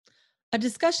A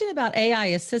discussion about AI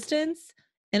assistants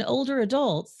and older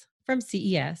adults from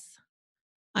CES.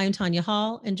 I'm Tanya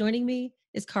Hall, and joining me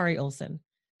is Kari Olson,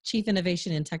 Chief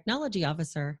Innovation and Technology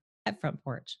Officer at Front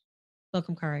Porch.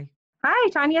 Welcome, Kari. Hi,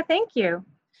 Tanya. Thank you.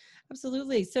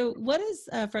 Absolutely. So, what does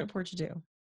Front Porch do?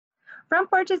 Front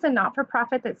Porch is a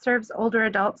not-for-profit that serves older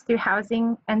adults through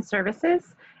housing and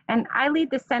services. And I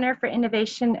lead the Center for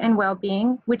Innovation and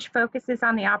Wellbeing, which focuses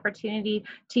on the opportunity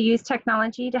to use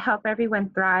technology to help everyone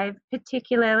thrive,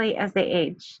 particularly as they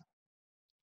age.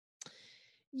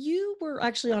 You were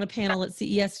actually on a panel at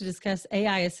CES to discuss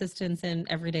AI assistants in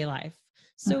everyday life.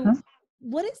 So, Mhm.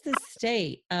 what is the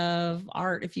state of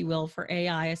art, if you will, for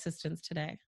AI assistants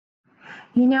today?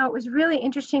 It was really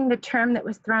interesting the term that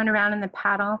was thrown around in the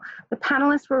panel. The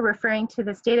panelists were referring to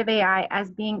the state of AI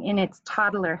as being in its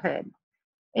toddlerhood.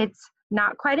 It's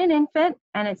not quite an infant,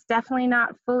 and it's definitely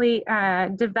not fully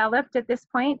developed at this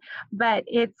point, but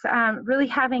it's really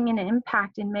having an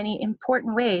impact in many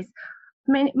important ways.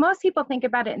 Most people think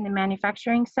about it in the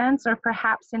manufacturing sense or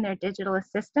perhaps in their digital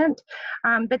assistant,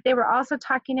 but they were also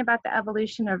talking about the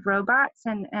evolution of robots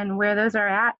and where those are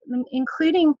at,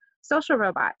 including social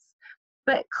robots.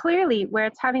 But clearly, where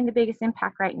it's having the biggest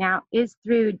impact right now is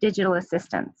through digital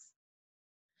assistants.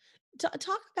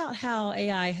 Talk about how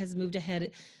AI has moved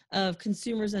ahead of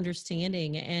consumers'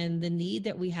 understanding and the need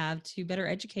that we have to better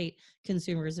educate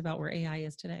consumers about where AI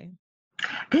is today.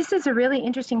 This is a really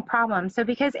interesting problem. So,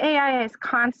 because AI is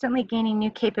constantly gaining new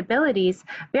capabilities,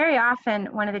 very often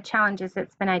one of the challenges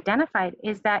that's been identified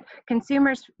is that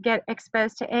consumers get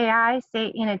exposed to AI,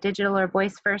 say in a digital or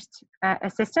voice first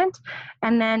assistant,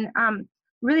 and then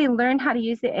really learn how to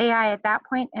use the AI at that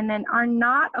point, and then are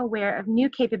not aware of new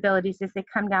capabilities as they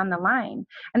come down the line.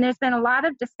 And there's been a lot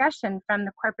of discussion from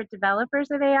the corporate developers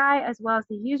of AI as well as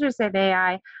the users of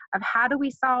AI of how do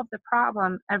we solve the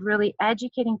problem of really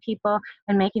educating people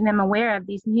and making them aware of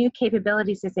these new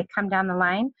capabilities as they come down the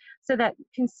line so that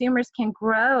consumers can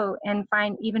grow and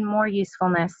find even more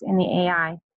usefulness in the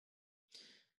AI.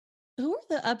 Who are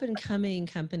the up and coming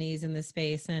companies in this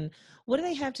space, and what do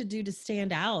they have to do to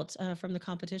stand out from the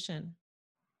competition?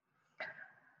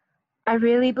 I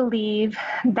really believe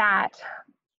that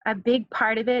a big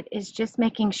part of it is just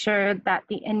making sure that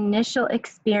the initial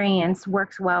experience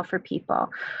works well for people.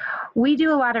 We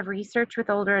do a lot of research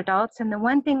with older adults, and the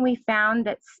one thing we found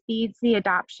that speeds the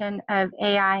adoption of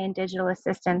AI and digital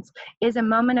assistants is a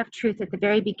moment of truth at the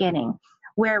very beginning,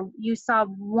 where you solve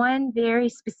one very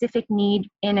specific need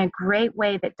in a great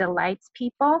way that delights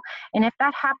people. And if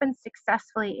that happens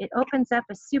successfully, it opens up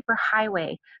a super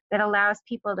highway that allows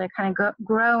people to kind of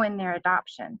grow in their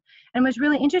adoption. And it was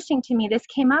really interesting to me, this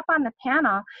came up on the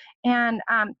panel, and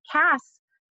Cass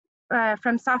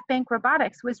from SoftBank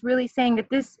Robotics was really saying that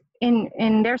this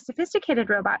in their sophisticated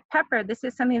robot Pepper, this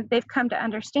is something that they've come to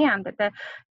understand, that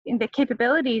the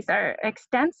capabilities are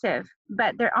extensive,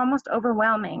 but they're almost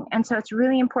overwhelming. And so it's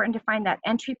really important to find that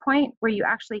entry point where you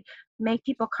actually make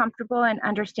people comfortable and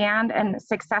understand and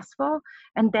successful,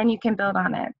 and then you can build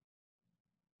on it.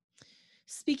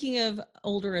 Speaking of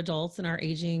older adults in our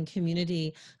aging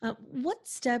community, what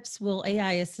steps will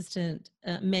AI assistant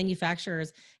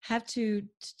manufacturers have to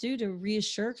do to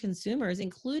reassure consumers,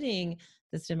 including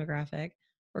this demographic,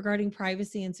 regarding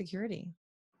privacy and security?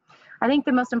 I think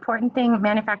the most important thing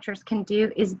manufacturers can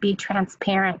do is be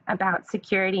transparent about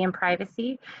security and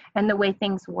privacy and the way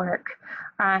things work.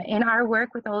 In our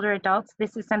work with older adults,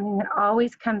 this is something that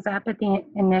always comes up at the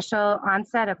initial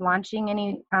onset of launching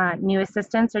any new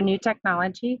assistance or new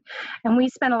technology. And we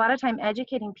spend a lot of time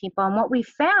educating people. And what we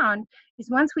found is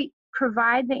once we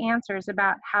provide the answers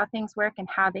about how things work and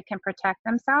how they can protect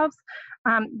themselves,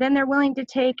 then they're willing to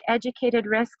take educated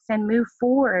risks and move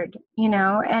forward,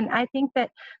 And I think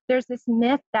that there's this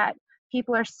myth that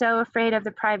people are so afraid of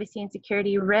the privacy and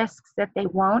security risks that they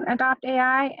won't adopt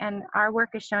AI, and our work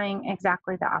is showing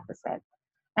exactly the opposite.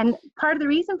 And part of the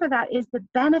reason for that is the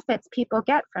benefits people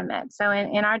get from it. So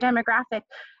in our demographic,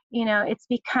 it's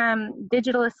become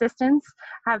digital assistants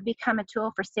have become a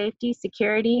tool for safety,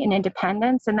 security, and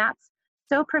independence. And that's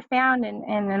so profound in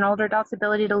an older adult's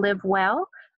ability to live well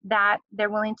that they're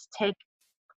willing to take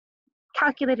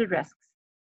calculated risks.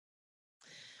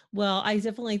 Well, I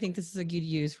definitely think this is a good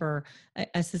use for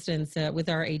assistance with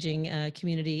our aging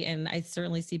community. And I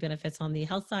certainly see benefits on the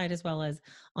health side as well as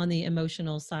on the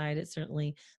emotional side. It's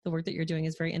certainly the work that you're doing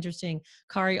is very interesting.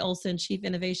 Kari Olson, Chief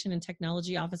Innovation and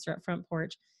Technology Officer at Front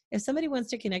Porch. If somebody wants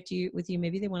to connect with you,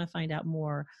 maybe they want to find out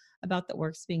more about the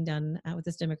works being done with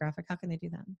this demographic, how can they do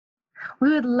that? We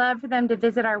would love for them to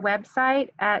visit our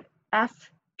website at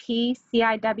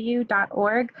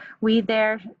fpciw.org. We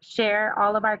there share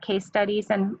all of our case studies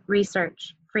and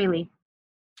research freely.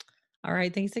 All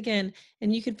right. Thanks again.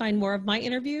 And you can find more of my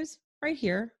interviews right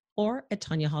here or at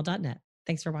tanyahall.net.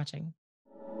 Thanks for watching.